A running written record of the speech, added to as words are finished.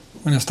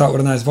I'm going to start with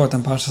a nice word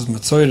on Parshas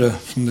Matzoira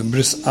from the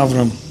Bris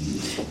Avram.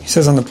 He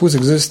says on the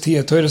Pusik, "Zis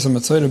tia toiras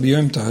Matzoira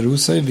b'yom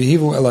taharusei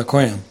v'hivu el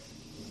hakohen."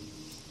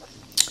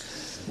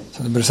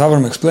 So the Bris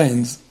Avram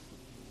explains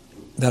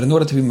that in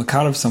order to be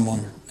makar of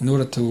someone, in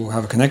order to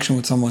have a connection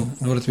with someone,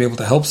 in order to be able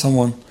to help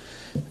someone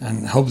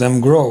and help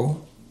them grow,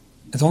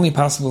 it's only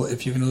possible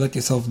if you're going to let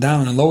yourself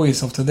down and lower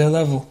yourself to their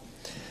level.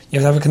 You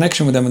have to have a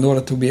connection with them in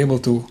order to be able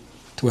to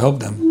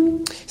help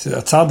them. He said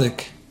a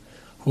tzaddik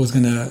who's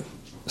going to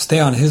stay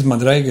on his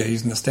madrega,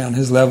 he's going to stay on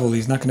his level,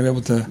 he's not going to be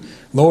able to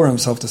lower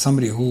himself to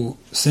somebody who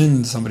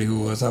sinned, somebody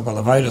who was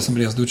abalavayra,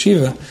 somebody else do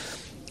tshiva.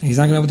 He's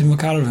not going to be able to be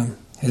makar of him.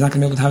 He's not going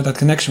to be able to have that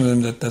connection with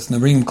him that's going to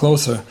bring him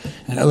closer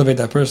and elevate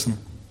that person.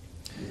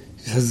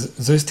 He says,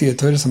 it's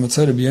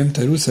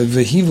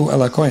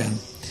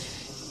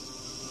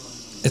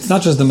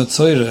not just the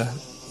Matzoira,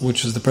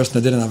 which is the person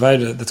that did an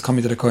Avayra, that's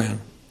coming to the Kohen.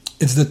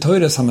 It's the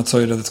Toiras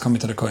HaMatzoira that's coming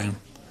to the Kohen.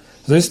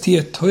 The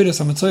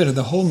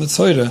whole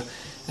Matzoira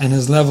and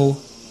his level,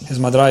 his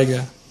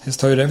Madraiga, his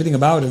Torah, everything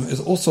about him is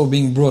also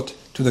being brought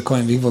to the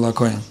Kohen, V'hivul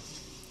HaKohen.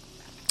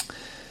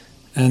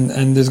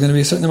 And there's going to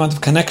be a certain amount of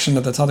connection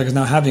that the tzaddik is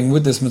now having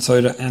with this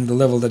Matzoira and the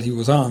level that he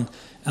was on.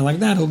 And like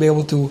that, he'll be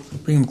able to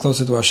bring him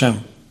closer to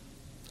Hashem.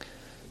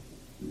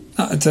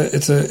 Now,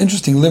 it's an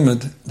interesting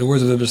limit. The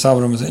words of the Bris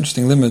Avram is an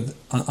interesting limit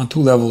on two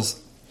levels.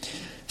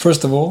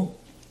 First of all,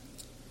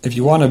 if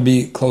you want to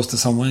be close to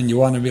someone, and you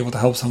want to be able to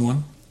help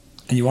someone,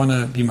 and you want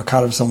to be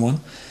makar of someone,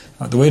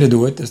 the way to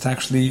do it is to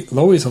actually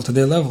lower yourself to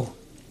their level.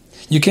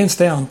 You can't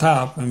stay on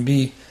top and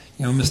be,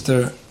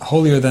 Mr.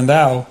 Holier than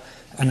thou,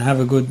 and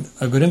have a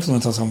good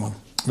influence on someone.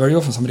 Very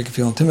often, somebody can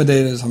feel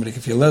intimidated, somebody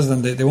can feel less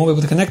than, they won't be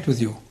able to connect with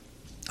you.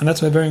 And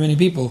that's why very many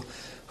people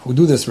who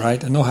do this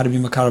right and know how to be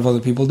makar of other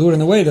people do it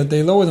in a way that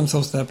they lower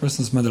themselves to that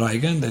person's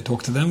madraiga, and they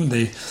talk to them, and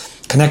they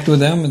connect with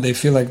them, and they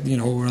feel like,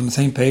 we're on the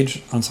same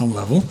page on some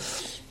level.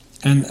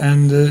 And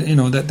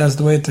that's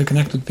the way to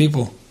connect with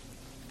people.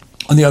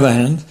 On the other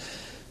hand,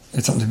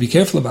 it's something to be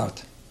careful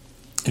about.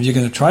 If you're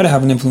going to try to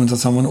have an influence on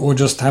someone or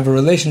just have a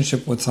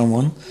relationship with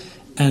someone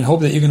and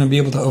hope that you're going to be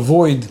able to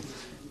avoid,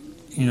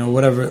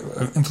 whatever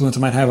influence it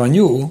might have on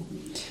you,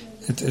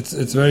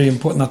 it's very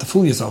important not to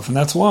fool yourself. And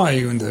that's why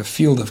in the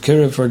field of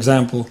kiruv, for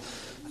example,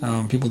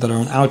 people that are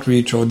on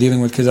outreach or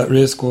dealing with kids at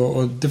risk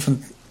or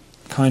different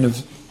kind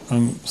of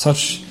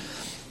such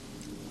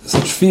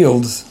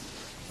fields,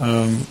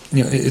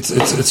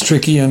 it's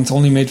tricky, and it's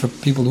only made for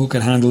people who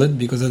can handle it,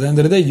 because at the end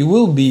of the day you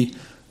will be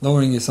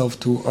lowering yourself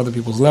to other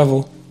people's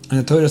level, and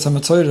the Torah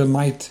HaMatzoira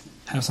might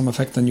have some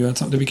effect on you, and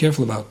something to be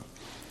careful about.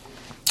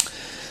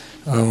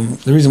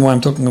 The reason why I'm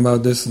talking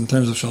about this in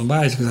terms of Shalom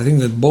Bayis is because I think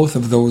that both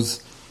of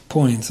those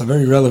points are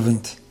very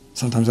relevant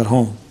sometimes at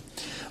home.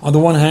 On the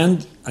one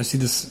hand, I see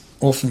this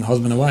often,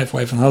 husband and wife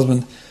and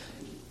husband.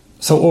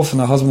 So often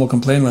a husband will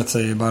complain, let's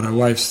say, about a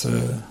wife's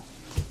the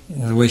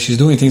way she's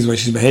doing things, the way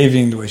she's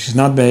behaving, the way she's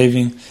not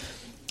behaving,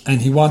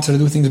 and he wants her to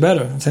do things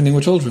better, and same thing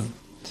with children.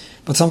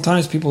 But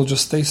sometimes people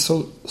just stay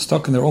so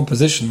stuck in their own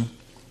position,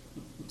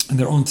 in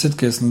their own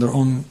tzidkis, in their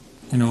own,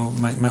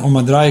 my own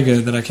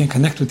madraiga, that I can't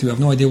connect with you. I have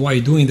no idea why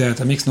you're doing that.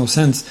 It makes no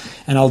sense.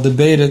 And I'll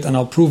debate it, and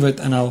I'll prove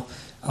it, and I'll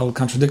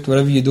contradict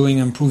whatever you're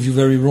doing and prove you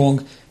very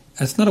wrong.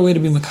 It's not a way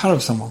to be makar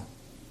of someone.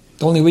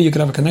 The only way you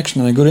could have a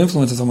connection and a good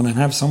influence on someone and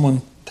have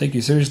someone take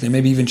you seriously,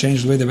 maybe even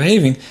change the way they're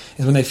behaving,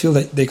 is when they feel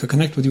that they could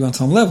connect with you on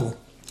some level.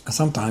 And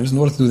sometimes, in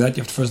order to do that,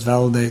 you have to first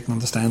validate and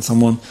understand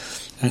someone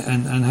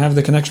and have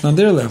the connection on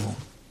their level.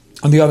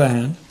 On the other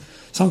hand,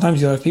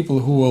 sometimes you have people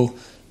who will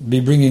be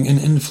bringing an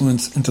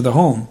influence into the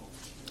home,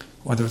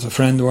 whether it's a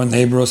friend or a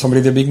neighbor or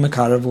somebody they're being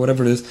makar of or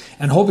whatever it is,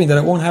 and hoping that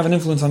it won't have an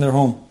influence on their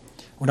home,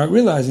 without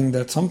realizing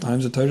that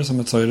sometimes the Torah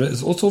HaMatzoira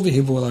is also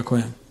v'hivul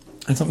HaKohen,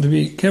 and something to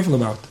be careful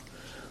about.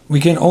 We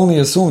can only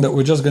assume that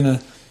we're just going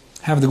to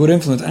have the good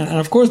influence, and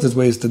of course there's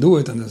ways to do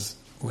it, and there's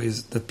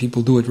ways that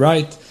people do it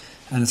right,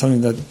 and it's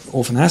something that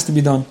often has to be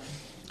done,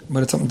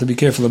 but it's something to be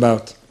careful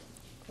about.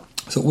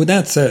 So with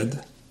that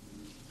said,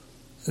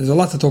 there's a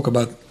lot to talk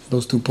about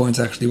those 2 points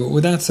actually, but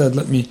with that said,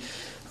 let me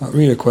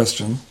read a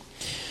question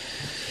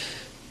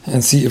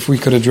and see if we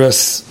could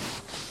address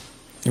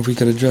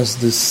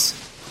this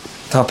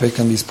topic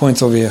and these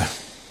points over here.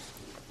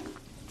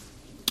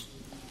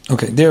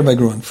 Okay, dear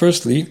Bagrun,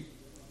 firstly,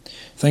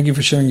 thank you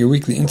for sharing your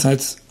weekly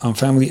insights on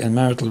family and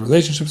marital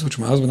relationships, which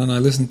my husband and I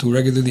listen to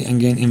regularly and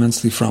gain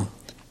immensely from.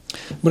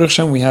 Baruch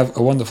Hashem, we have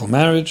a wonderful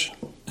marriage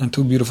and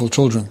 2 beautiful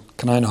children,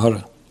 Kanai and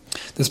Hara.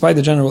 Despite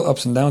the general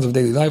ups and downs of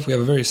daily life, we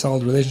have a very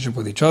solid relationship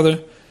with each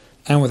other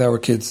and with our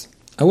kids.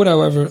 I would,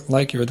 however,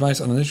 like your advice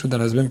on an issue that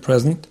has been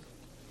present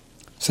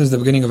since the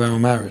beginning of our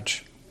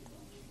marriage.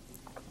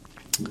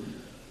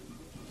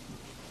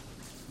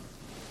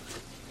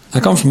 I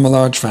come from a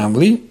large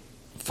family,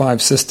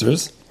 5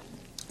 sisters.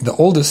 The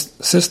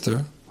oldest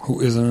sister, who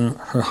is in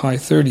her high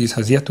 30s,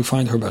 has yet to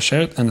find her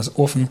bashert and is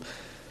often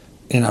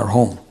in our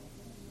home.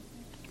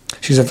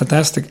 She's a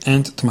fantastic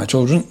aunt to my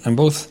children, and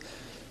both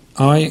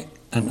I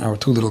and our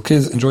 2 little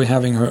kids enjoy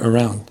having her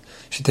around.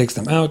 She takes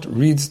them out,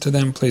 reads to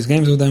them, plays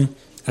games with them,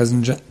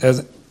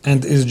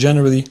 and is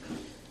generally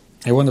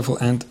a wonderful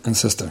aunt and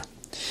sister.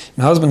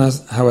 My husband,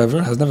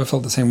 however, has never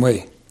felt the same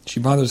way. She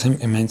bothers him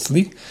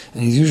immensely,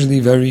 and he's usually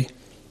very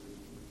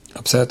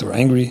upset or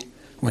angry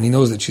when he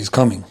knows that she's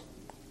coming.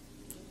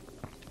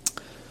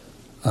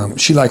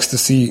 She likes to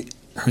see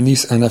her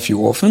niece and nephew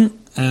often,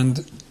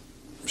 and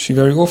she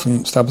very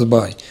often stops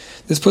by.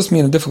 This puts me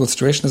in a difficult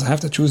situation as I have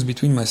to choose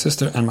between my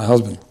sister and my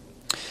husband.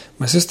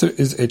 My sister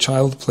is a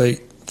child play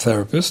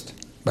therapist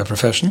by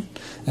profession,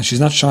 and she's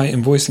not shy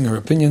in voicing her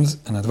opinions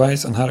and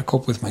advice on how to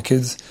cope with my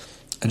kids'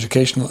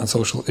 educational and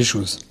social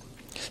issues.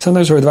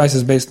 Sometimes her advice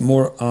is based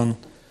more on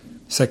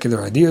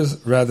secular ideas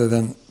rather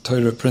than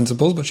Torah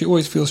principles, but she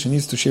always feels she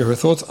needs to share her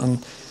thoughts on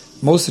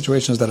most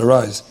situations that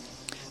arise.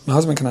 My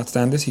husband cannot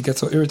stand this. He gets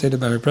so irritated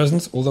by her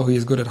presence, although he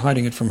is good at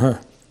hiding it from her.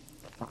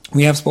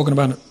 We have spoken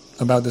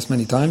about this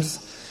many times,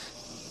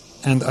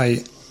 and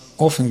I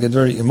often get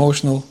very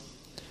emotional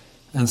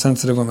and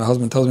sensitive when my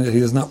husband tells me that he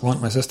does not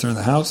want my sister in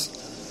the house,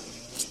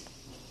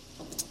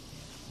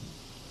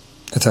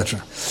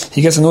 etc.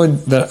 He gets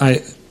annoyed that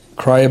I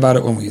cry about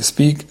it when we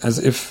speak, as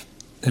if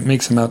it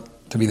makes him out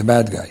to be the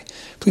bad guy.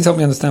 Please help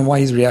me understand why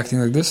he's reacting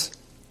like this.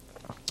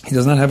 He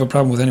does not have a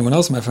problem with anyone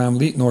else in my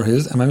family, nor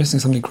his. Am I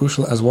missing something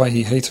crucial as why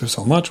he hates her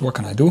so much? What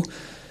can I do?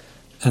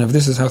 And if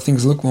this is how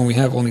things look when we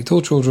have only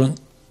 2 children,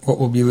 what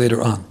will be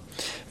later on?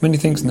 Many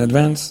thanks in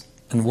advance,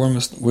 and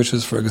warmest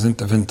wishes for a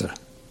gesundte Winter.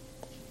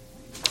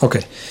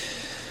 Okay.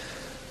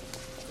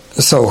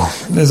 So,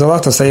 there's a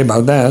lot to say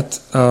about that.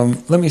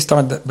 Let me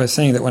start by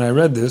saying that when I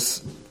read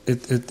this,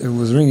 it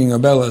was ringing a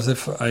bell as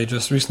if I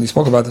just recently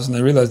spoke about this, and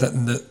I realized that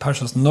in the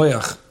Parshas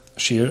Noach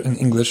Shir in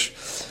English,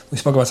 we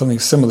spoke about something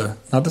similar.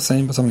 Not the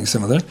same, but something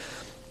similar.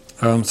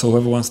 So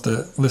whoever wants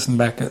to listen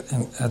back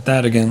at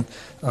that again,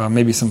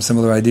 maybe some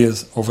similar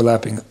ideas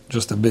overlapping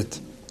just a bit.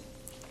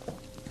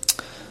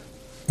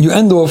 You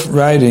end off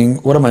writing,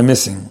 what am I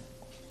missing?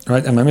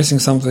 Right? Am I missing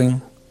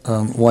something?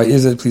 Why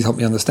is it? Please help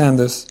me understand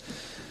this.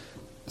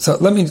 So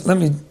let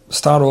me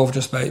start off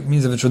just by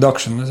means of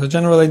introduction. As a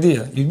general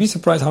idea, you'd be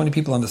surprised how many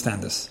people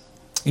understand this.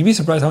 You'd be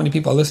surprised how many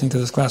people are listening to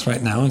this class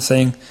right now and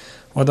saying,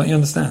 why don't you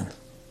understand?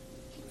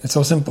 It's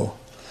so simple.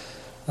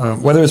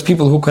 Whether it's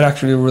people who could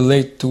actually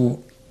relate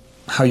to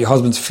how your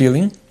husband's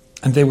feeling,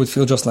 and they would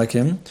feel just like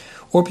him,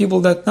 or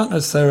people that not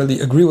necessarily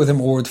agree with him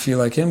or would feel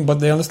like him, but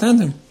they understand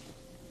him.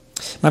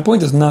 My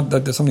point is not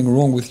that there's something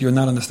wrong with you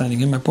not understanding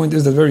him. My point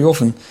is that very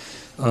often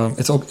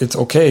it's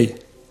okay.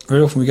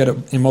 Very often we get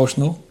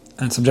emotional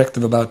and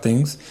subjective about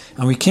things,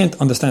 and we can't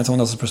understand someone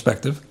else's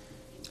perspective,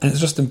 and it's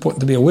just important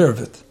to be aware of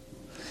it.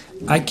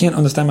 I can't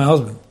understand my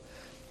husband.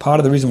 Part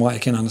of the reason why I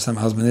can't understand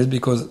my husband is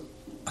because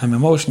I'm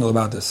emotional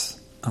about this.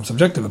 I'm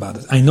subjective about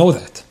it. I know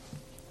that.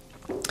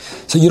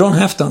 So you don't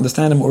have to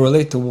understand him or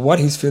relate to what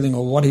he's feeling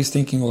or what he's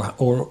thinking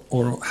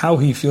or how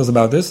he feels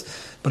about this,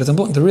 but it's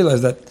important to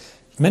realize that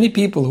many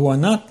people who are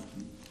not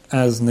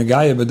as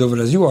negaya bedover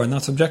as you are,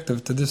 not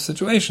subjective to this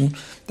situation,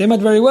 they might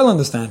very well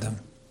understand him.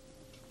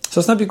 So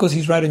it's not because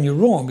he's right and you're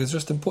wrong. It's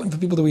just important for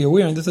people to be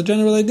aware, and it's a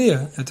general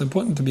idea. It's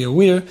important to be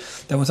aware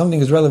that when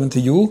something is relevant to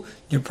you,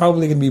 you're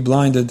probably going to be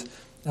blinded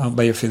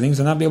by your feelings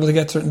and not be able to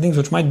get certain things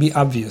which might be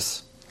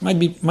obvious, might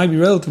be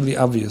relatively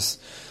obvious.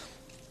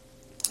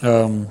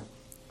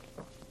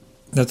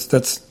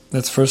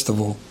 That's first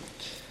of all.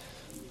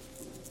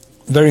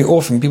 Very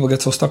often people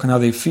get so stuck in how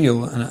they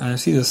feel, and I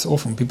see this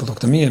often. People talk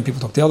to me and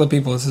people talk to other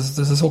people. This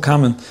is so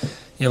common.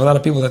 You have a lot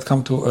of people that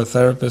come to a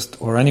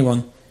therapist or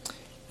anyone,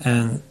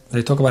 and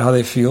they talk about how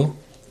they feel,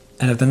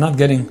 and if they're not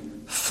getting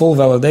full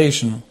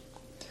validation,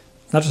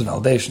 not just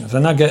validation, if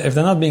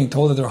they're not being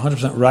told that they're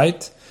 100%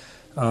 right,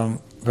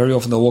 very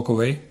often they'll walk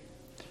away,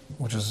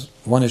 which is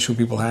one issue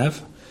people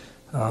have.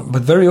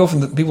 But very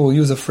often people will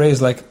use a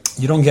phrase like,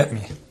 "You don't get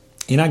me.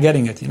 You're not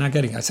getting it. You're not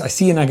getting it. I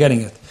see you're not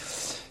getting it."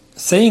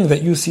 Saying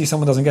that you see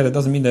someone doesn't get it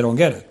doesn't mean they don't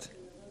get it.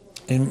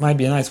 It might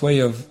be a nice way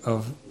of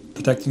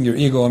protecting your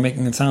ego and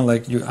making it sound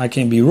like I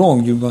can't be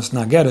wrong, you must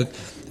not get it,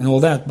 and all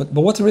that. But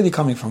what's it really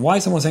coming from? Why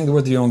is someone saying the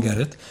word that you don't get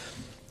it?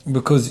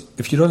 Because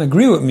if you don't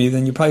agree with me,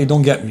 then you probably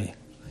don't get me.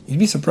 You'd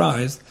be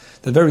surprised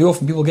that very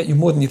often people get you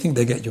more than you think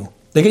they get you.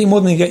 They get you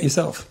more than you get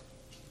yourself.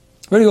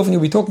 Very often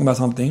you'll be talking about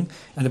something,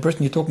 and the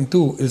person you're talking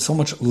to is so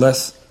much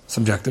less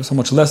subjective, so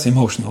much less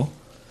emotional,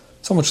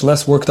 so much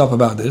less worked up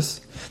about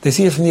this. They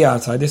see it from the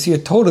outside. They see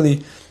it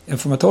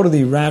from a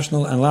totally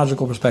rational and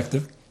logical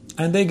perspective,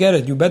 and they get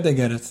it. You bet they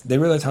get it. They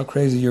realize how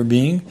crazy you're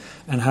being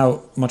and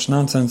how much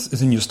nonsense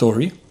is in your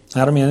story.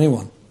 I don't mean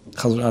anyone.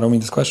 I don't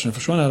mean this question for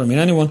sure. I don't mean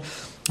anyone.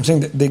 I'm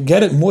saying that they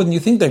get it more than you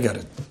think they get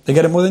it. They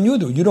get it more than you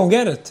do. You don't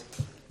get it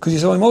because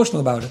you're so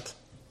emotional about it.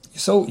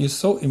 You're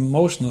so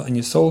emotional and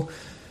you're so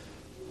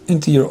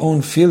into your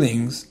own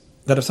feelings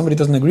that if somebody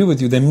doesn't agree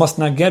with you, they must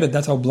not get it.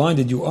 That's how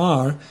blinded you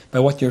are by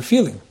what you're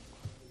feeling.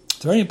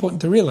 It's very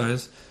important to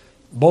realize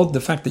both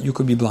the fact that you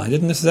could be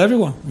blinded, and this is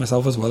everyone,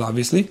 myself as well,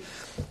 obviously,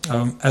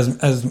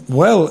 as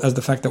well as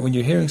the fact that when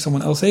you're hearing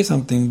someone else say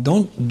something,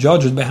 don't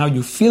judge it by how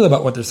you feel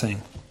about what they're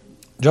saying.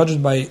 Judge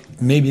it by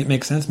maybe it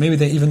makes sense, maybe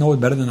they even know it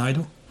better than I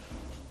do.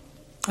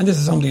 And this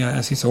is something I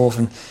see so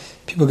often.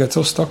 People get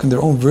so stuck in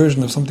their own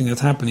version of something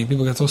that's happening.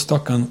 People get so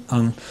stuck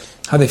on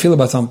how they feel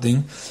about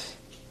something.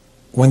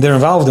 when they're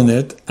involved in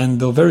it, and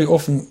they'll very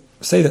often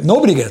say that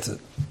nobody gets it.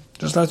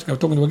 Just last week I was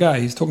talking to a guy,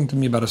 he's talking to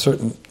me about a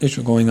certain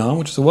issue going on,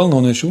 which is a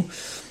well-known issue,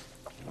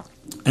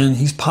 and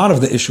he's part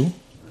of the issue,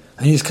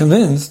 and he's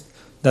convinced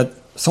that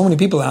so many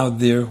people out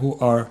there who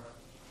are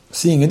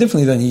seeing it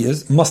differently than he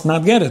is must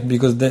not get it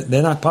because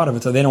they're not part of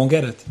it, so they don't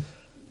get it.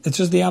 It's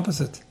just the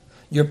opposite.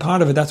 You're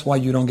part of it, that's why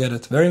you don't get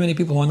it. Very many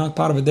people who are not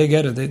part of it, they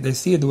get it. They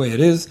see it the way it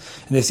is,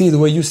 and they see it the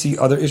way you see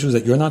other issues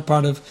that you're not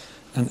part of.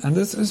 And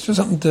it's just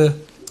something to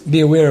be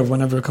aware of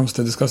whenever it comes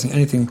to discussing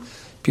anything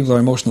people are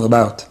emotional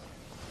about.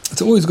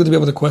 It's always good to be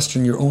able to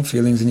question your own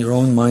feelings and your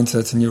own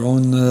mindsets and your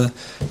own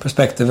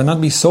perspective and not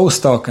be so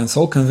stuck and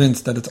so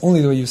convinced that it's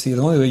only the way you see it,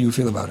 the only way you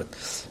feel about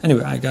it.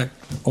 Anyway, I got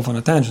off on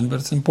a tangent, but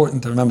it's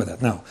important to remember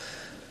that. Now,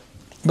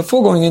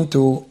 before going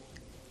into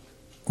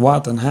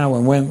what and how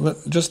and when,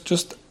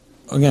 just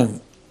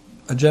again,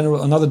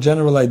 another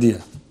general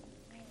idea.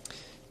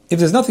 If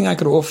there's nothing I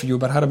could offer you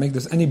about how to make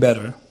this any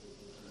better,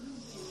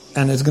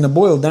 and it's going to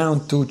boil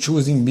down to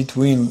choosing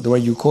between, the way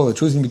you call it,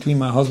 choosing between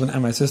my husband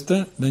and my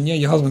sister, then yeah,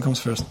 your husband comes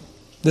first.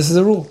 This is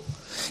a rule.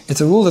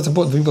 It's a rule that's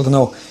important for people to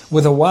know.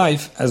 With a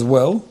wife as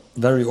well,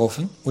 very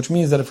often, which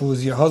means that if it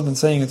was your husband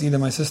saying it's either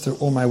my sister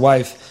or my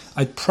wife,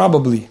 I'd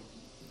probably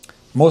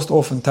most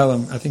often tell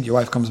him, I think your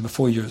wife comes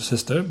before your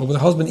sister, but with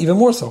a husband even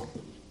more so.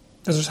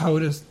 That's just how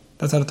it is.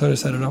 That's how the Torah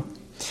set it up.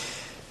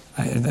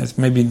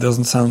 Maybe it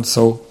doesn't sound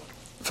so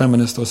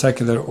feminist or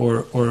secular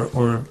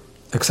or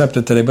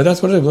accepted today, but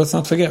that's what it is. Let's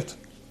not forget.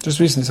 Just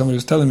recently, somebody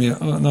was telling me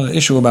another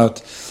issue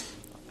about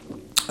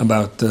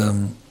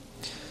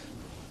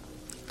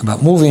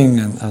moving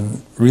and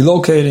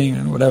relocating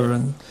and whatever,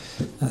 and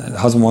the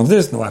husband wants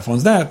this, and the wife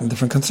wants that, and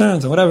different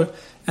concerns and whatever.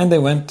 And they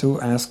went to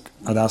ask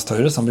Adas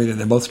Torah, somebody that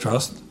they both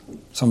trust,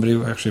 somebody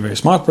who actually a very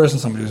smart person,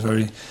 somebody who's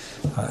very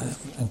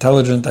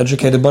intelligent,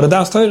 educated, but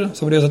Adas Torah,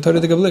 somebody who has a Torah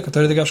de Gavlik, a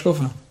Torah de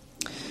Gashkofa.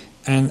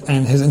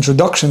 And his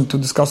introduction to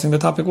discussing the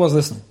topic was,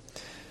 listen,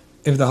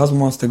 if the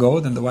husband wants to go,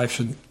 then the wife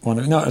should want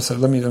to. No, so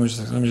let me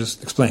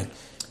just explain.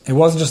 It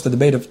wasn't just a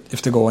debate of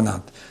if to go or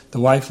not. The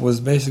wife was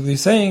basically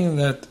saying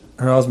that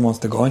her husband wants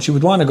to go, and she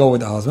would want to go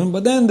with the husband,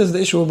 but then there's the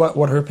issue about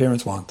what her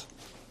parents want.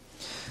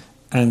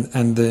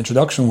 And the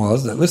introduction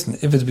was that, listen,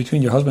 if it's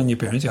between your husband and your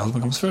parents, your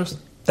husband comes first.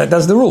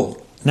 That's the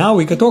rule. Now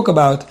we could talk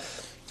about,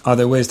 are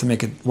there ways to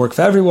make it work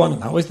for everyone,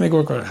 and how ways to make it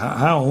work, or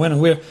how, when,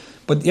 and where.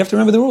 But you have to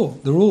remember the rule.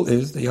 The rule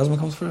is that your husband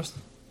comes first.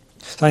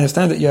 So I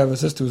understand that you have a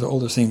sister who's an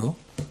older single,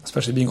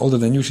 especially being older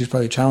than you. She's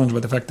probably challenged by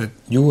the fact that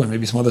you and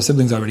maybe some other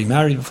siblings are already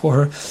married before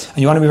her, and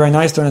you want to be very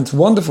nice to her, and it's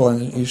wonderful,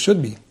 and you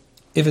should be.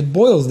 If it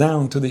boils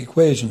down to the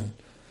equation,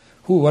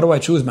 what do I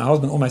choose, my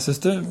husband or my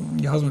sister?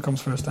 Your husband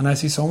comes first. And I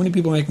see so many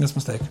people making this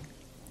mistake,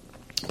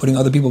 putting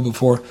other people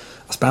before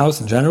a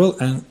spouse in general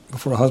and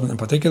before a husband in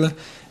particular,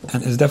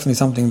 and it's definitely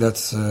something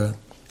that's a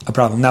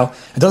problem. Now,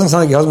 it doesn't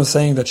sound like your husband's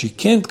saying that she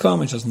can't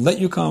come and she doesn't let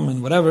you come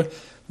and whatever,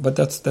 but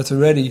that's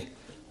already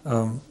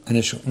an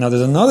issue. Now,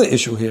 there's another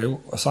issue here,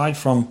 aside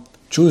from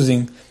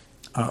choosing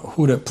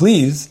who to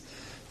please.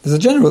 There's a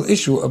general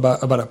issue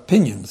about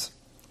opinions,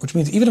 which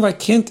means even if I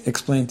can't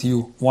explain to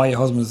you why your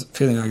husband is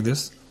feeling like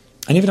this,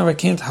 and even if I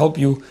can't help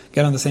you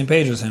get on the same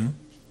page as him,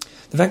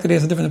 the fact that he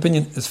has a different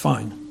opinion is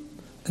fine.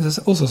 This is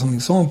also something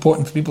so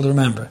important for people to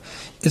remember.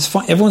 It's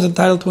fine. Everyone's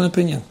entitled to an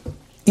opinion.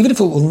 Even if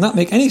it will not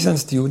make any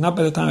sense to you, not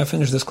by the time I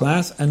finish this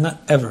class, and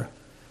not ever,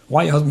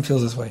 why your husband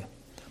feels this way.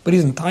 But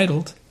he's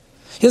entitled.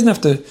 He doesn't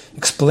have to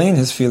explain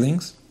his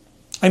feelings.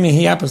 I mean,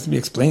 he happens to be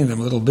explaining them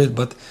a little bit,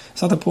 but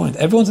it's not the point.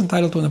 Everyone's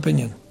entitled to an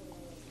opinion.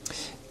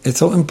 It's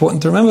so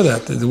important to remember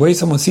that. The way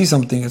someone sees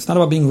something, it's not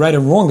about being right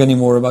or wrong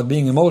anymore, about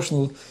being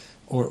emotional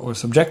or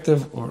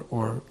subjective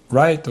or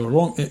right or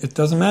wrong. It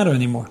doesn't matter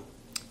anymore.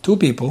 Two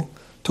people,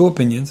 two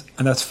opinions,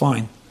 and that's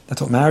fine.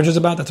 That's what marriage is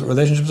about, that's what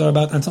relationships are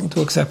about, and something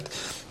to accept.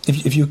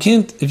 If you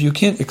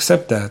can't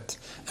accept that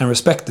and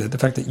respect it, the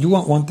fact that you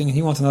want one thing and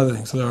he wants another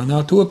thing, so there are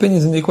now two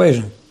opinions in the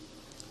equation.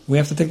 We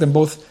have to take them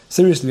both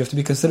seriously. We have to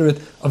be considerate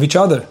of each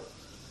other.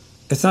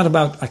 It's not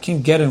about, I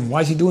can't get him,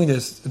 why is he doing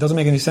this? It doesn't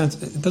make any sense.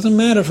 It doesn't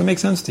matter if it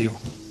makes sense to you.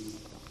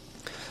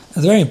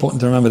 It's very important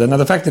to remember that. Now,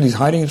 the fact that he's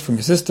hiding it from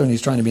your sister and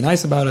he's trying to be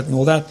nice about it and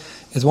all that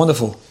is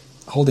wonderful.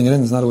 Holding it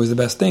in is not always the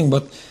best thing,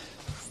 but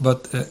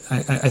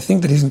I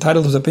think that he's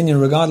entitled to his opinion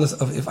regardless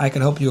of if I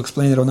can help you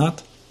explain it or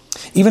not.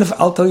 Even if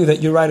I'll tell you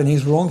that you're right and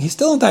he's wrong, he's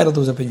still entitled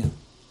to his opinion.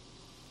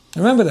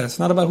 Remember that. It's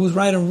not about who's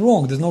right and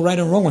wrong. There's no right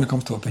and wrong when it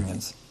comes to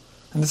opinions.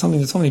 And that's something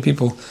that so many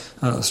people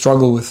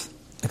struggle with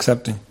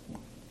accepting.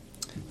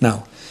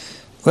 Now,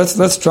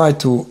 let's try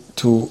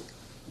to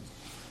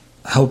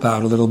help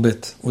out a little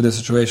bit with the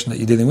situation that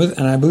you're dealing with.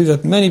 And I believe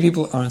that many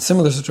people are in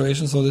similar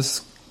situations, so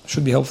this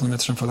should be helpful in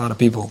Mitzvah for a lot of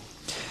people.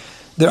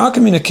 There are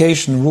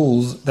communication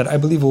rules that I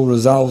believe will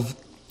resolve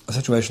a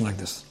situation like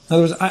this. In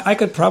other words, I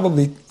could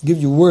probably give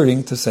you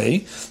wording to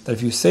say that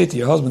if you say to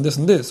your husband this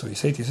and this, or you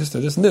say to your sister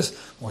this and this,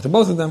 or to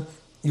both of them,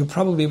 you'll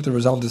probably be able to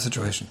resolve the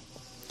situation.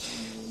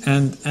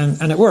 And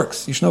it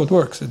works. You should know it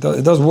works. It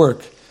does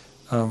work.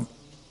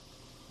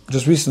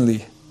 Just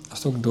recently, I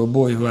was talking to a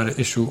boy who had an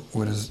issue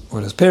with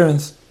his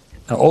parents,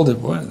 an older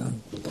boy.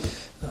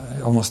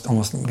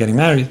 almost getting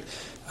married,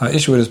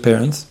 issue with his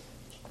parents.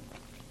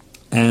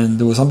 And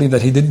there was something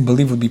that he didn't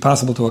believe would be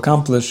possible to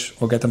accomplish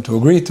or get them to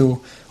agree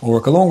to or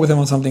work along with him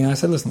on something. And I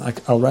said, listen,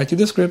 I'll write you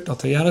the script. I'll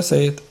tell you how to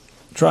say it.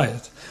 Try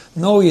it.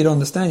 No, you don't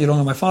understand. You don't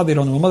know my father. You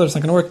don't know my mother. It's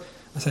not going to work.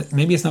 I said,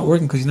 maybe it's not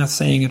working because you're not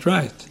saying it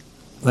right.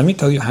 Let me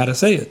tell you how to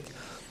say it.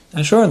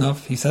 And sure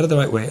enough, he said it the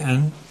right way.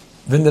 And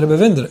vinder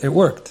bevinder, it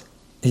worked.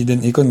 He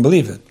couldn't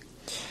believe it.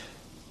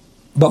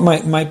 But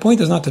my point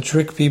is not to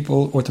trick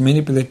people or to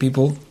manipulate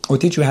people or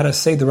teach you how to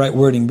say the right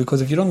wording,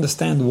 because if you don't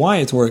understand why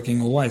it's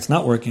working or why it's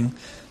not working,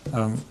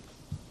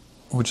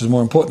 which is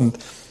more important,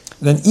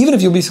 then even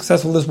if you'll be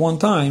successful this one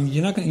time,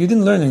 you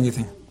didn't learn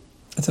anything.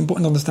 It's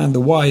important to understand the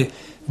why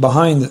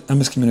behind a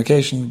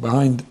miscommunication,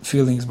 behind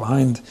feelings,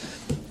 behind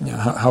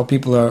how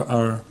people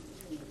are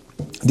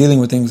dealing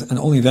with things, and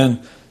only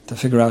then to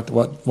figure out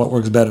what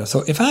works better.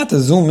 So if I had to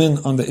zoom in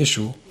on the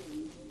issue,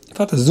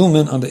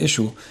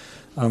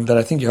 that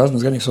I think your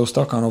husband's getting so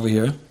stuck on over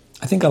here,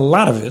 I think a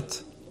lot of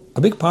it,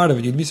 a big part of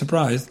it, you'd be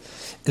surprised,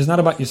 is not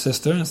about your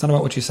sister, it's not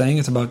about what she's saying,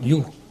 it's about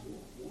you.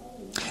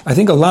 I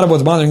think a lot of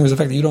what's bothering him is the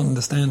fact that you don't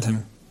understand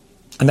him.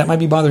 And that might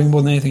be bothering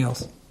more than anything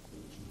else.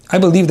 I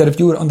believe that if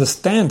you would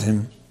understand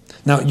him,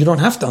 now you don't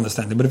have to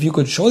understand him, but if you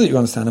could show that you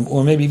understand him,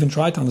 or maybe even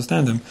try to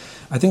understand him,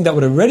 I think that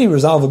would already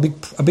resolve a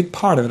big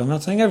part of it. I'm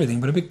not saying everything,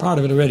 but a big part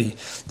of it already.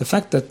 The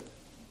fact that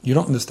you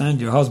don't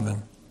understand your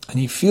husband, and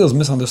he feels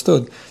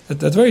misunderstood,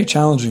 that's very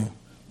challenging.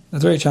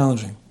 That's very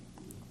challenging.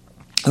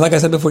 And like I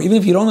said before, even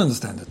if you don't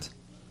understand it,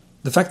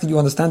 the fact that you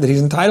understand that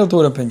he's entitled to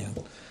an opinion,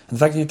 and the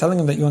fact that you're telling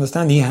him that you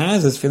understand he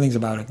has his feelings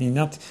about it, and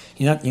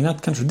you're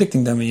not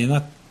contradicting them, and you're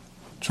not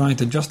trying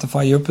to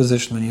justify your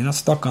position, and you're not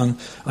stuck on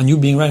you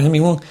being right and him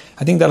being wrong,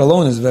 I think that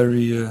alone is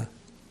very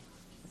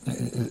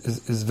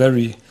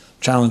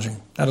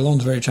challenging. That alone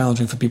is very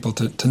challenging for people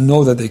to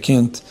know that they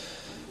can't.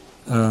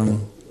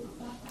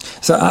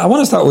 So I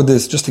want to start with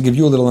this, just to give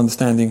you a little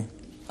understanding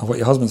of what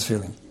your husband's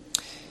feeling.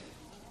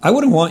 I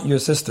wouldn't want your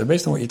sister,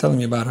 based on what you're telling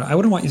me about her, I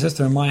wouldn't want your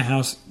sister in my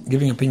house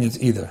giving opinions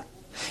either.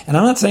 And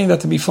I'm not saying that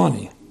to be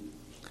funny.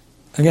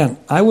 Again,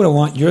 I wouldn't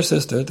want your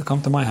sister to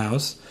come to my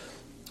house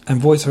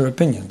and voice her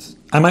opinions.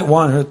 I might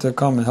want her to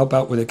come and help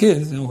out with the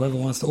kids, whoever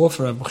wants to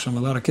offer. I've a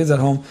lot of kids at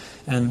home,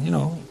 and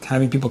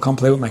having people come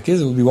play with my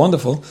kids, it would be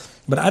wonderful.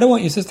 But I don't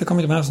want your sister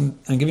coming to my house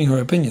and giving her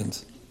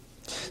opinions.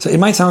 So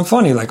it might sound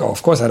funny, like,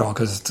 of course I don't,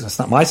 because it's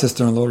not my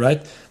sister-in-law,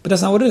 right? But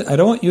that's not what it is. I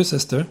don't want your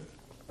sister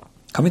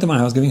coming to my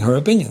house giving her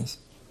opinions.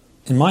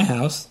 In my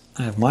house,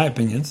 I have my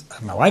opinions, I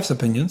have my wife's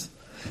opinions.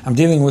 I'm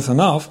dealing with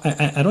enough.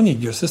 I don't need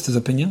your sister's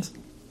opinions.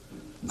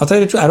 I'll tell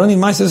you the truth, I don't need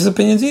my sister's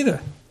opinions either.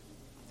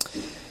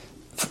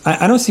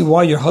 I don't see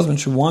why your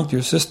husband should want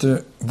your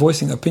sister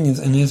voicing opinions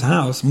in his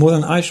house more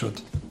than I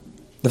should.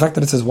 The fact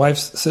that it's his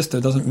wife's sister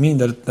doesn't mean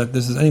that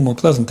this is any more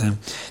pleasant to him.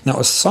 Now,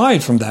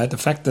 aside from that, the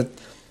fact that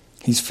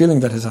he's feeling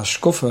that his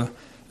hashkufa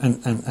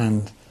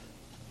and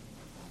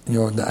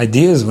the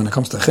ideas when it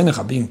comes to chinuch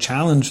are being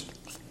challenged,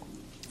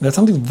 that's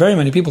something very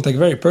many people take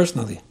very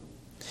personally.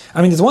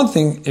 I mean, it's one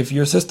thing if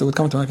your sister would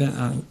come to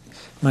my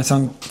might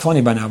sound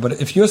funny by now,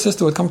 but if your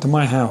sister would come to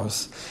my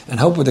house and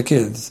help with the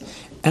kids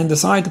and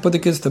decide to put the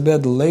kids to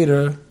bed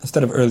later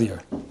instead of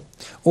earlier,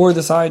 or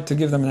decide to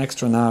give them an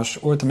extra nash,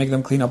 or to make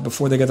them clean up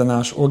before they get the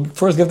nash, or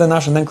first give the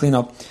nash and then clean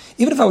up,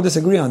 even if I would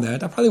disagree on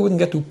that, I probably wouldn't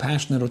get too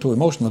passionate or too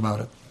emotional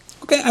about it.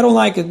 Okay, I don't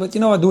like it, but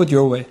I do it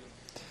your way.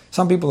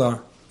 Some people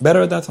are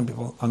better at that, some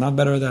people are not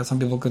better at that, some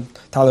people could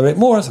tolerate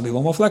more, some people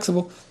are more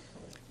flexible.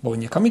 But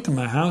when you're coming to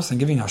my house and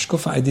giving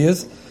hashkufa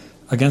ideas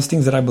against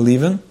things that I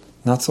believe in,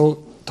 not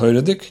so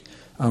Torahic,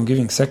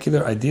 giving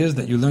secular ideas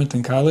that you learned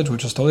in college,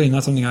 which is totally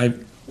not something I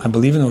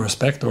believe in or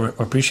respect or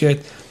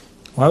appreciate,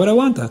 why would I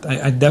want that?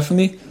 I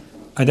definitely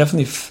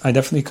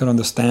could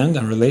understand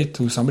and relate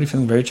to somebody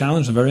feeling very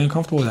challenged and very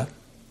uncomfortable with that.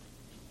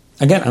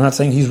 Again, I'm not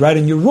saying he's right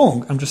and you're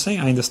wrong. I'm just saying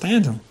I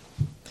understand him.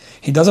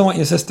 He doesn't want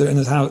your sister in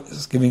his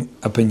house giving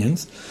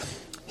opinions.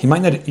 He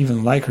might not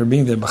even like her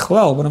being there,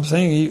 b'chlal. What I'm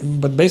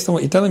saying, but based on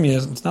what you're telling me,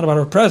 is it's not about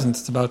her presence.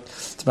 It's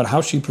about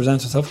how she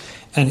presents herself,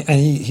 and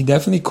he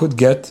definitely could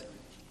get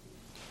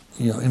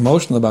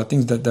emotional about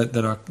things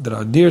that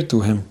are dear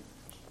to him.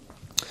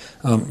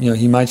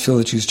 He might feel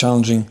that she's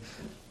challenging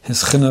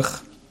his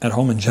chinuch at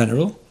home in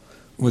general,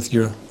 with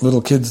your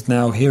little kids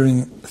now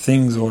hearing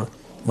things, or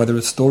whether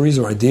it's stories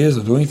or ideas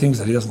or doing things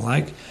that he doesn't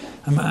like.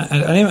 I'm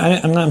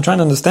trying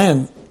to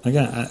understand,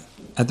 again,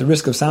 at the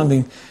risk of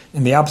sounding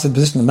in the opposite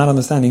position of not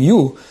understanding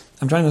you,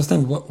 I'm trying to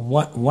understand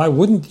why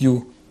wouldn't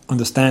you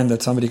understand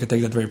that somebody could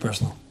take that very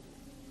personal?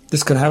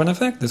 This could have an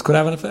effect. This could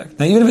have an effect.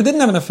 Now, even if it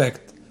didn't have an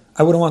effect,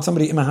 I wouldn't want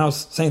somebody in my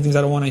house saying things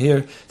I don't want to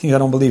hear, things I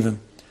don't believe in.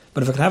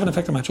 But if it could have an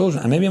effect on my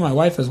children, and maybe my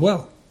wife as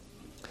well,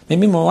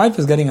 maybe my wife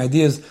is getting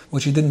ideas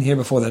which she didn't hear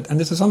before that, and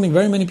this is something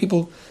very many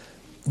people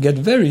get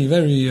very,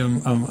 very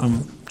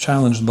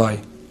challenged by.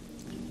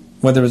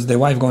 Whether it's their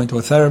wife going to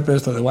a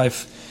therapist, or their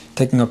wife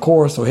taking a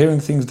course, or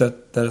hearing things that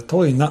are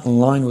totally not in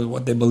line with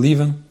what they believe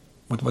in,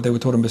 with what they were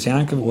taught in Beis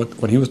Yaakov,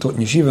 what he was taught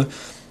in yeshiva.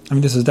 I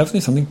mean, this is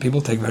definitely something people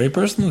take very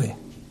personally.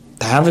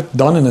 To have it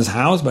done in his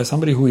house by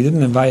somebody who he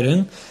didn't invite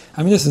in,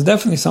 I mean, this is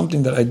definitely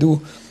something that I do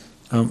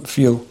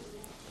feel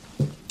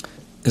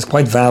is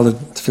quite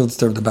valid to feel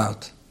disturbed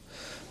about.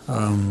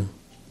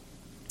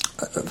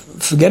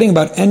 Forgetting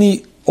about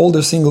any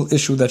older single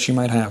issue that she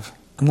might have.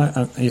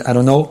 I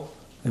don't know.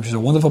 Maybe she's a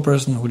wonderful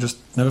person who just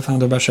never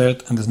found her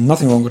bashert, and there's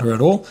nothing wrong with her at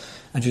all,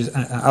 and she's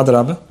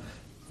adrabah.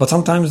 But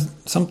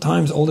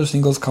sometimes older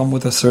singles come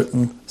with a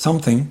certain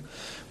something,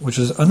 which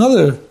is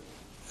another,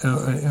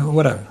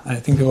 whatever. I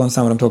think people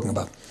understand what I'm talking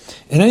about.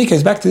 In any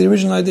case, back to the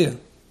original idea.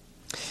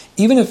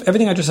 Even if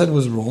everything I just said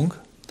was wrong,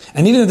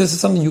 and even if this is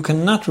something you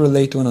cannot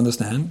relate to and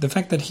understand, the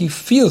fact that he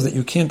feels that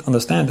you can't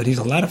understand, that he's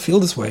allowed to feel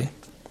this way,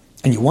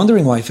 and you're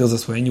wondering why he feels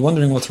this way, and you're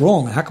wondering what's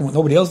wrong, and how come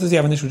nobody else does he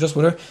have an issue just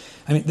with her?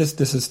 I mean,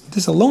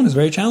 this alone is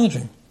very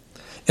challenging.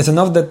 It's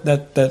enough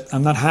that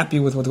I'm not happy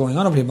with what's going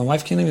on over here. My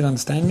wife can't even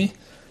understand me.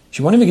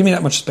 She won't even give me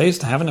that much space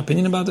to have an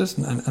opinion about this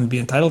and be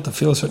entitled to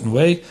feel a certain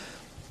way.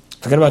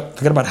 Forget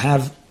about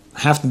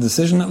half the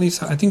decision at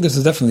least. I think this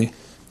is definitely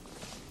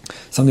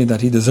something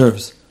that he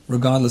deserves,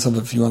 regardless of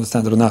if you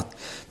understand it or not.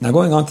 Now,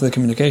 going on to the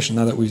communication,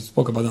 now that we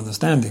spoke about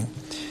understanding,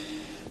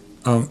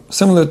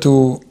 similar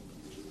to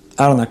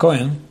Aaron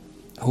HaKohen,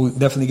 who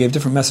definitely gave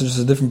different messages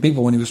to different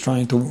people when he was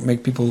trying to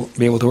make people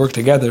be able to work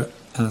together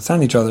and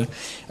understand each other,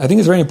 I think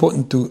it's very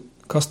important to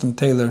custom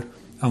tailor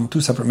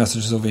two separate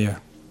messages over here.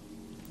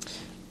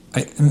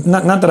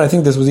 Not that I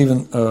think this was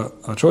even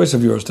a choice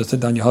of yours to sit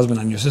down your husband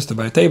and your sister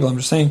by a table. I'm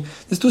just saying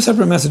there's two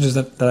separate messages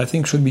that I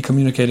think should be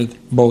communicated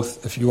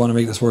both if you want to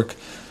make this work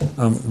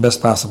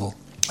best possible.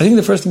 I think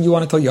the first thing you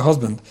want to tell your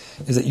husband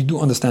is that you do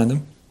understand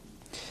him.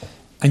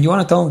 And you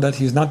want to tell him that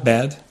he's not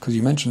bad, because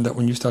you mentioned that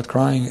when you start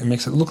crying, it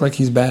makes it look like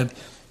he's bad.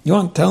 You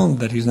want to tell him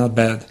that he's not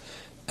bad.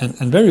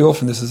 And very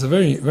often, this is a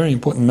very, very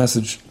important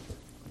message.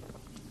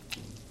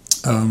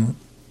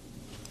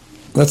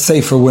 Let's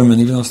say for women,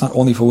 even though it's not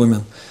only for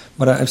women.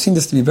 But I've seen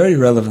this to be very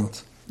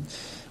relevant.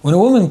 When a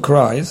woman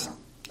cries,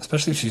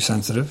 especially if she's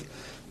sensitive,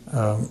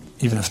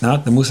 even if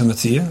not, the Musa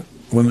Metzia,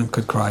 women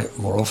could cry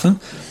more often.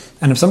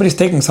 And if somebody's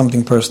taking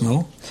something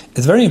personal,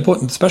 it's very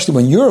important, especially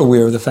when you're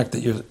aware of the fact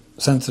that you're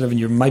sensitive and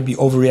you might be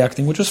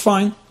overreacting, which is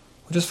fine,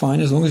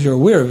 as long as you're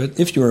aware of it,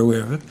 if you're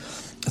aware of it.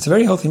 It's a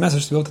very healthy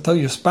message to be able to tell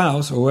your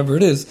spouse or whoever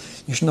it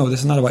is, you should know this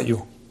is not about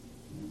you.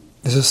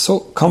 This is so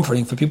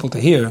comforting for people to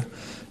hear.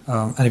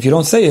 And if you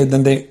don't say it,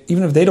 then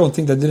even if they don't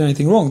think they did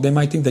anything wrong, they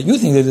might think that you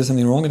think they did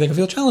something wrong and they can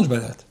feel challenged by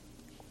that.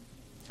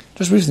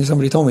 Just recently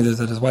somebody told me this,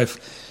 that his wife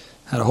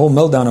had a whole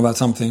meltdown about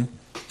something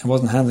and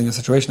wasn't handling a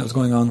situation that was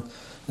going on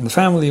in the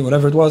family,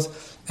 whatever it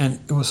was, and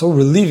it was so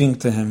relieving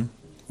to him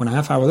when a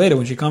half hour later,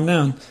 when she calmed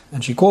down,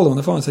 and she called him on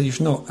the phone and said, you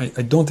should know,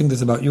 I don't think this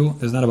is about you,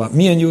 it's not about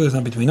me and you, it's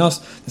not between us,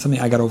 it's something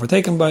I got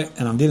overtaken by,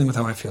 and I'm dealing with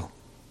how I feel.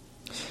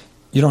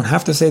 You don't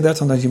have to say that.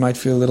 Sometimes you might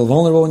feel a little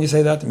vulnerable when you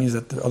say that. It means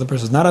that the other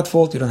person's not at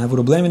fault, you don't have who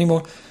to blame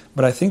anymore,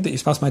 but I think that your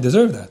spouse might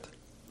deserve that.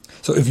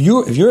 So if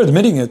you're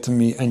admitting it to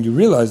me, and you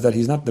realize that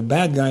he's not the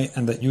bad guy,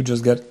 and that you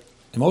just get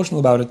emotional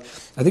about it,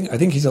 I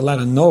think he's allowed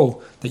to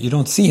know that you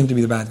don't see him to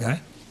be the bad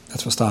guy.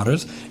 That's for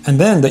starters, and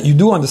then that you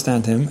do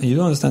understand him, and you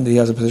do understand that he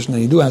has a position,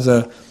 and he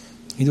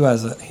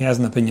has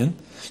an opinion.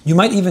 You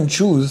might even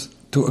choose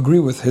to agree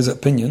with his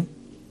opinion,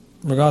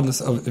 regardless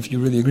of if you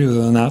really agree with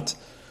it or not.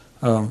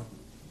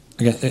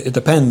 Again, it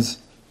depends,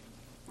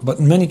 but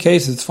in many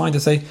cases, it's fine to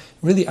say,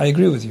 "Really, I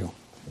agree with you.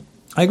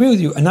 I agree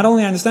with you, and not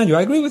only I understand you,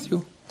 I agree with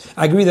you.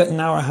 I agree that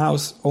in our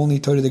house only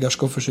Torah de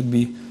Gashkofa should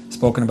be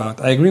spoken about.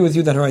 I agree with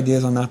you that her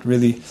ideas are not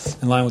really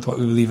in line with what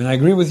we believe in. I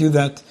agree with you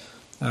that."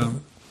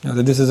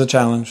 That this is a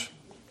challenge.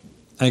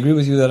 I agree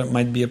with you that it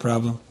might be a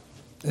problem.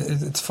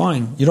 It's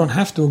fine. You don't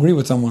have to agree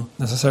with someone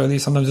necessarily.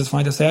 Sometimes it's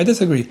fine to say, I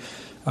disagree,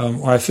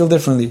 or I feel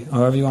differently, or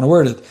however you want to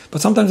word it.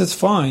 But sometimes it's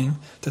fine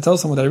to tell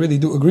someone that I really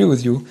do agree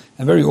with you,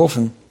 and very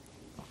often,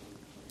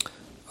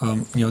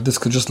 this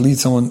could just lead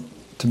someone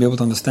to be able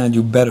to understand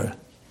you better.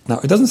 Now,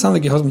 it doesn't sound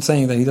like your husband's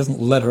saying that he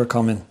doesn't let her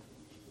come in,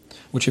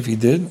 which if he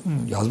did,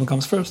 your husband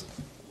comes first.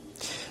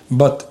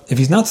 But if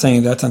he's not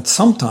saying that, and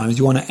sometimes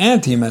you want to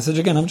add to your message,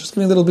 again, I'm just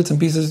giving little bits and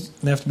pieces.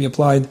 They have to be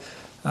applied,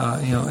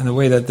 in a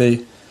way that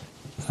they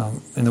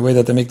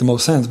make the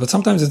most sense. But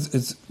sometimes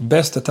it's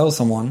best to tell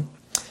someone,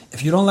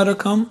 if you don't let her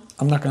come,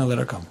 I'm not going to let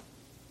her come.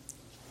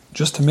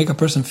 Just to make a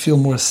person feel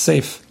more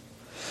safe,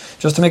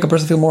 just to make a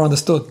person feel more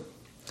understood.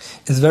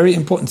 It's very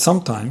important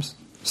sometimes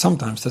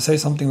to say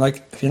something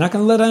like, if you're not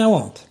going to let her, I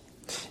won't.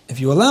 If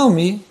you allow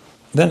me,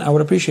 then I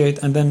would appreciate,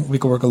 and then we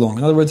could work along.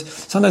 In other words,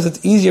 sometimes it's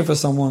easier for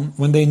someone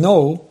when they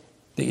know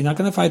that you're not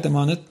going to fight them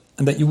on it,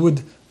 and that you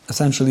would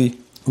essentially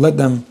let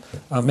them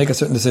make a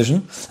certain decision.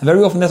 And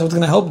very often that's what's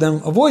going to help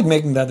them avoid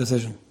making that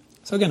decision.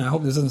 So again, I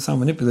hope this doesn't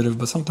sound manipulative,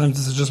 but sometimes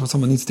this is just what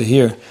someone needs to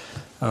hear,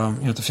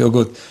 to feel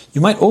good.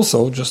 You might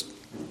also, just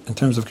in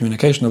terms of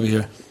communication over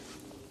here,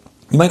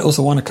 you might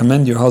also want to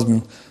commend your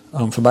husband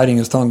for biting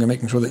his tongue and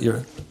making sure that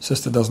your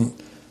sister doesn't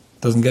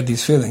get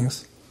these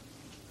feelings.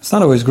 It's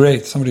not always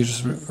great. Somebody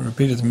just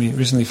repeated to me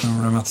recently from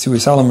Ramat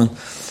Tzvi Salomon,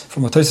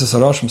 from a Tosis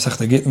Arash, from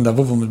Sechta Gittin,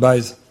 Davuvul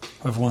Midbaiz.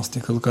 Whoever wants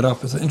to look it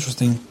up. It's an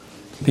interesting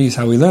piece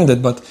how we learned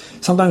it, but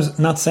sometimes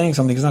not saying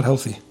something is not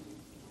healthy.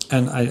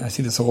 And I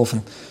see this so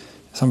often.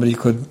 somebody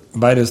could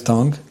bite his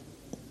tongue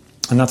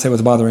and not say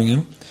what's bothering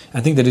him,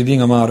 and think that he's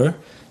being a martyr,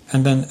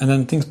 and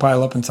then things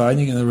pile up inside,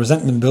 and the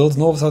resentment builds,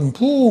 and all of a sudden,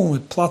 boom,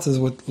 it plots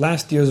with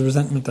last year's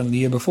resentment and the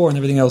year before and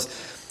everything else.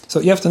 So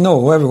you have to know,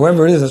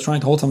 whoever it is that's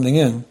trying to hold something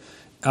in,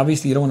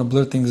 obviously you don't want to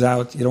blurt things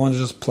out, you don't want to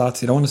just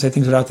plot, you don't want to say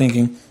things without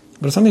thinking,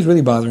 but if something's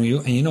really bothering you,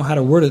 and you know how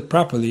to word it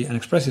properly and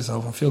express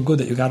yourself and feel good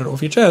that you got it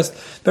off your chest,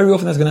 very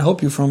often that's going to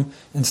help you from,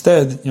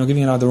 instead,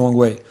 giving it out the wrong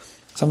way.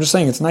 So I'm just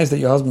saying, it's nice that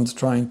your husband's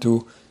trying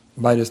to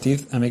bite his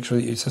teeth and make sure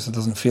that your sister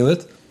doesn't feel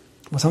it,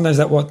 but sometimes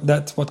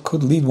that's what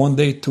could lead one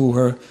day to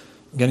her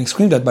getting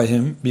screamed at by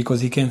him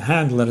because he can't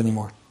handle it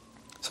anymore.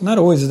 So not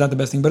always is that the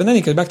best thing, but in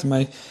any case, back to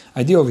my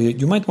idea over here,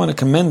 you might want to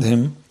commend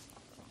him,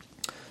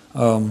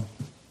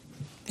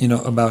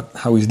 about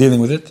how he's dealing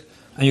with it,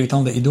 and you can tell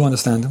him that you do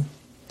understand him.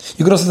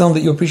 You could also tell him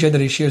that you appreciate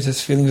that he shares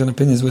his feelings and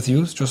opinions with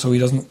you, just so he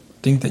doesn't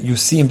think that you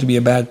see him to be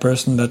a bad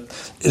person that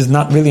is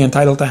not really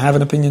entitled to have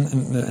an opinion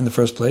in the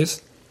first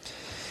place.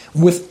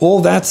 With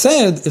all that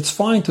said, it's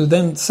fine to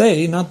then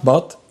say, not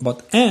but,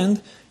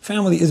 and,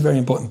 family is very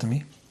important to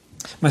me.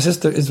 My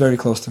sister is very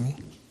close to me.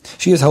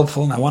 She is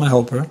helpful, and I want to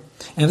help her.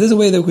 And if there's a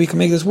way that we can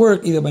make this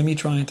work, either by me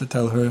trying to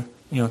tell her,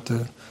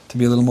 to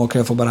be a little more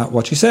careful about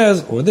what she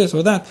says, or this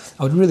or that,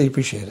 I would really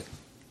appreciate it.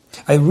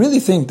 I really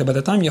think that by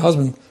the time your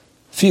husband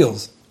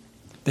feels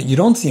that you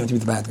don't see him to be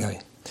the bad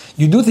guy,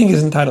 you do think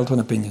he's entitled to an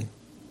opinion,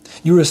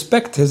 you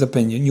respect his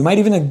opinion, you might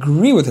even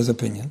agree with his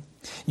opinion,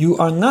 you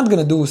are not going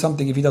to do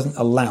something if he doesn't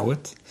allow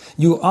it,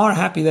 you are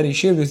happy that he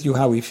shared with you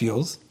how he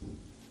feels,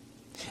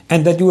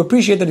 and that you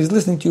appreciate that he's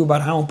listening to you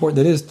about how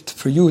important it is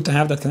for you to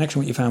have that connection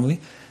with your family,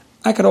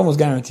 I could almost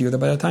guarantee you that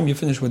by the time you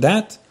finish with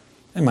that,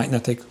 it might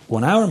not take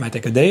 1 hour, it might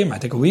take a day, it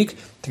might take a week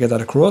to get that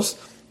across.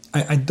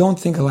 I don't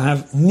think he'll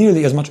have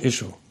nearly as much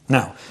issue.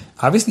 Now,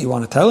 obviously you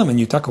want to tell him, and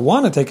you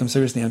want to take him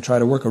seriously and try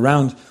to work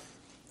around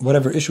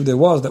whatever issue there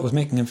was that was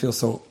making him feel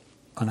so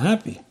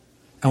unhappy.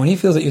 And when he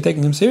feels that you're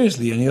taking him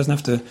seriously, and he doesn't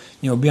have to,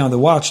 be on the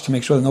watch to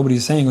make sure that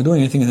nobody's saying or doing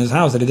anything in his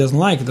house that he doesn't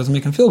like, it doesn't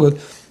make him feel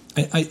good,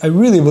 I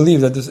really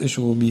believe that this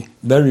issue will be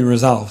very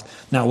resolved.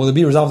 Now, will it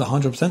be resolved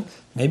 100%?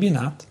 Maybe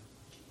not.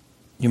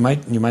 You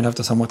might have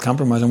to somewhat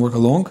compromise and work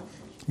along,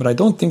 but I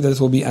don't think that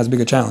this will be as big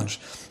a challenge.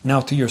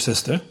 Now, to your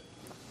sister,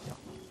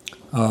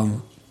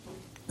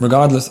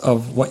 regardless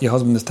of what your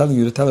husband is telling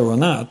you to tell her or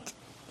not,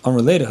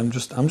 unrelated,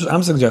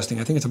 I'm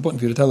suggesting, I think it's important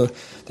for you to tell her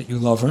that you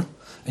love her,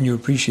 and you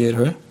appreciate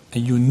her,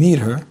 and you need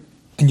her,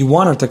 and you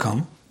want her to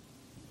come.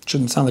 It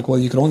shouldn't sound like, well,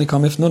 you could only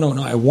come if, no,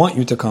 I want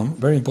you to come.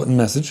 Very important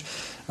message.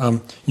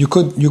 You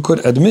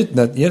could admit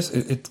that, yes,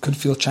 it could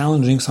feel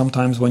challenging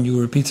sometimes when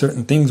you repeat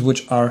certain things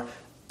which are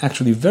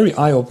actually very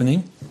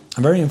eye-opening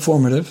and very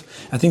informative,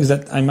 and things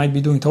that I might be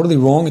doing totally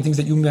wrong, and things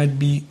that you might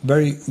be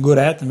very good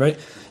at, and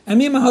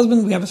me and my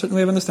husband, we have a certain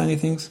way of understanding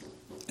things.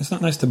 It's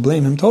not nice to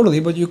blame him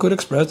totally, but you could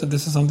express that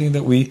this is something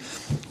that we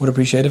would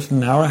appreciate if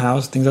in our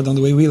house things are done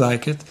the way we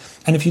like it.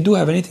 And if you do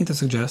have anything to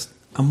suggest,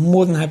 I'm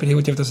more than happy to hear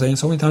what you have to say. And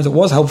so many times it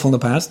was helpful in the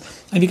past,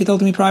 and if you could tell it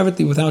to me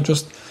privately without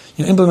just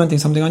implementing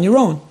something on your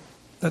own,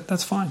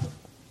 that's fine.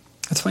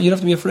 That's fine. You don't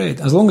have to be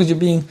afraid. As long as you're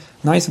being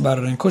nice about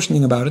it and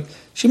cushioning about it,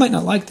 she might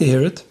not like to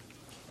hear it.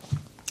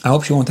 I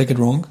hope she won't take it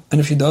wrong.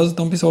 And if she does,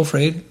 don't be so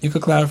afraid. You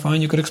could clarify,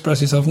 and you could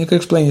express yourself, and you could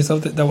explain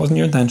yourself that wasn't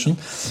your intention.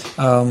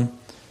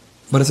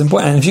 But it's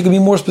important. And if you could be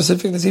more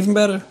specific, that's even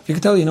better. If you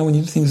could tell, when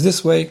you do things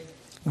this way,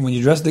 and when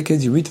you dress the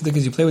kids, you read to the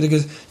kids, you play with the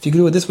kids, if you could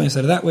do it this way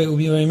instead of that way, it would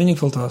be very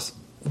meaningful to us.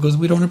 Because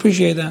we don't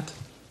appreciate that.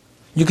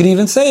 You could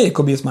even say, it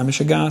could be it's my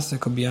mishagas, it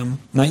could be I'm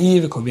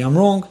naive, it could be I'm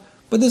wrong,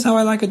 but this is how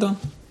I like it done.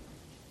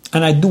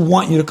 And I do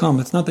want you to come.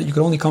 It's not that you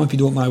could only come if you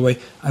do it my way.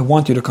 I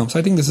want you to come. So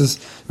I think this is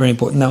very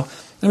important. Now,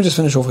 let me just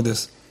finish off with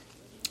this.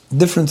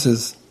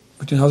 Differences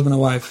between husband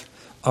and wife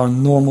are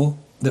normal.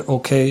 They're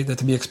okay. They're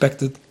to be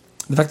expected.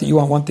 The fact that you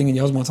want one thing and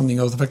your husband wants something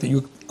else, the fact that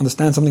you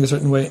understand something a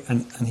certain way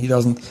and he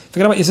doesn't.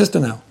 Forget about your sister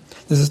now.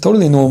 This is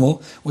totally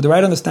normal. With the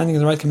right understanding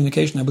and the right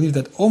communication, I believe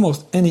that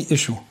almost any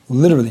issue,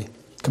 literally,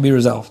 can be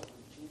resolved.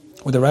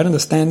 With the right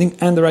understanding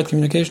and the right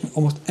communication,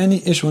 almost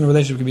any issue in a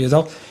relationship can be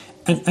resolved.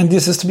 And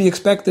this is to be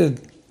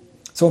expected.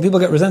 So when people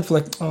get resentful,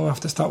 like, I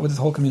have to start with this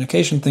whole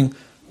communication thing,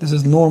 this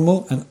is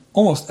normal, and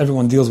almost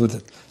everyone deals with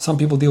it. Some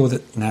people deal with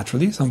it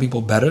naturally, some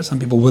people better, some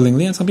people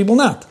willingly, and some people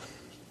not.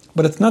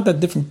 But it's not that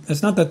different.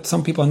 It's not that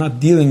some people are not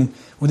dealing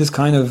with this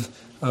kind of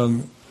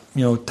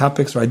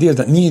topics or ideas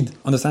that need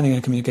understanding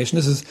and communication.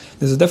 This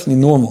is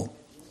definitely normal.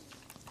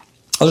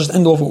 I'll just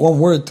end off with one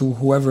word to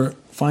whoever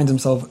finds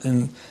himself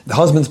in the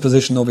husband's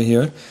position over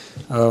here.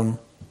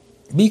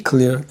 Be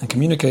clear and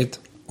communicate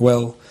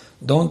well.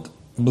 Don't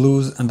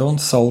blues and don't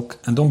sulk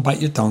and don't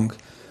bite your tongue.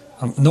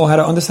 Know how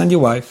to understand your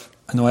wife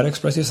and know how to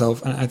express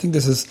yourself. And I think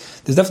there's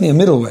definitely a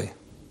middle way.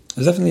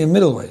 There's definitely a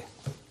middle way.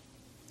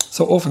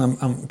 So often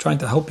I'm trying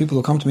to help people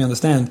who come to me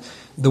understand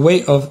the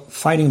way of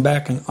fighting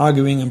back and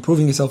arguing and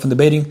proving yourself and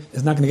debating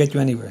is not going to get you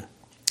anywhere.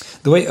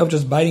 The way of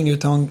just biting your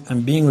tongue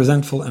and being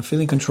resentful and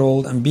feeling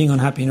controlled and being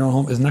unhappy in your own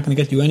home is not going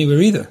to get you anywhere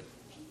either.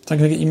 It's not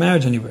going to get your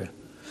marriage anywhere.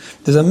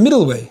 There's a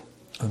middle way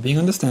of being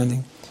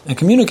understanding, and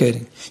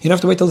communicating. You don't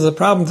have to wait till there's a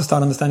problem to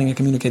start understanding and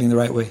communicating the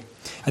right way.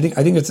 I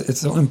think it's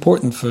so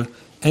important for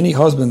any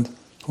husband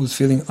who's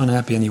feeling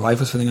unhappy, any wife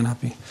who's feeling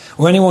unhappy,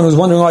 or anyone who's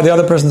wondering why the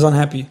other person's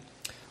unhappy.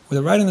 With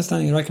the right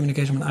understanding and right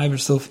communication, when I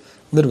yourself,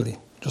 literally,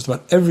 just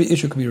about every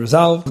issue can be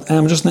resolved. And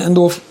I'm just going to end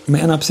off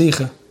me'ena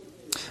psiche.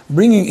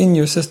 Bringing in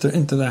your sister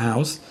into the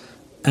house,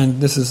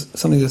 and this is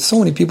something that so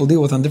many people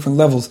deal with on different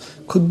levels,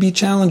 could be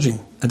challenging.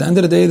 At the end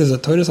of the day, there's a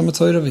Torah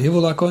Samatzorah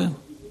v'hivul HaKohen.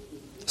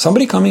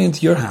 Somebody coming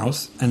into your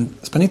house and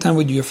spending time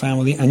with your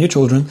family and your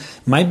children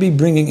might be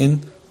bringing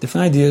in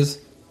different ideas,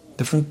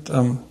 different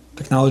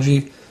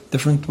technology,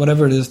 different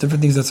whatever it is,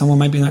 different things that someone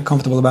might be not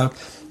comfortable about.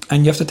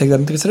 And you have to take that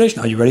into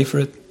consideration. Are you ready for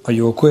it? Are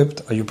you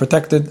equipped? Are you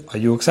protected? Are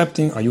you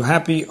accepting? Are you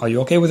happy? Are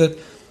you okay with it?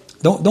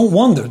 Don't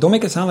wonder. Don't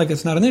make it sound like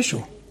it's not an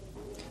issue.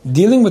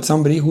 Dealing with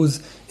somebody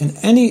who's in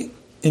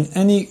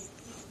any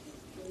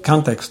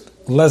context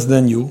less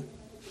than you,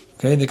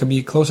 okay, they could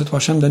be closer to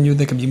Hashem than you,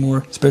 they could be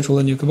more spiritual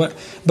than you,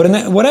 but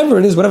in whatever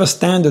it is, whatever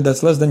standard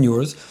that's less than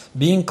yours,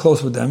 being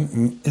close with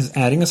them is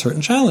adding a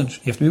certain challenge.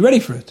 You have to be ready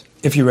for it.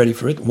 If you're ready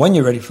for it, when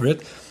you're ready for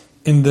it,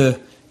 in the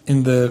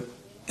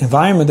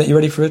environment that you're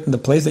ready for it, in the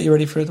place that you're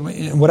ready for it,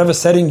 in whatever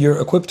setting you're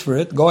equipped for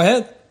it, go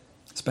ahead.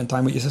 Spend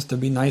time with your sister,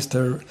 be nice to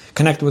her,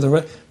 connect with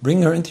her,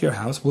 bring her into your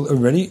house will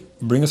already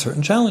bring a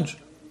certain challenge.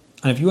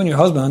 And if you and your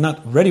husband are not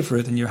ready for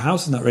it, and your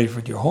house is not ready for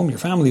it, your home, your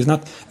family is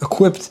not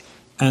equipped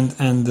and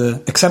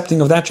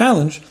accepting of that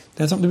challenge,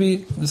 then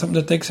it's something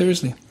to take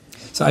seriously.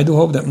 So I do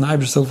hope that Menayib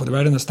yourself with the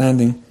right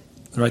understanding,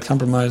 the right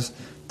compromise,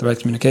 the right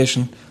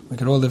communication, we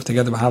can all live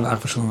together.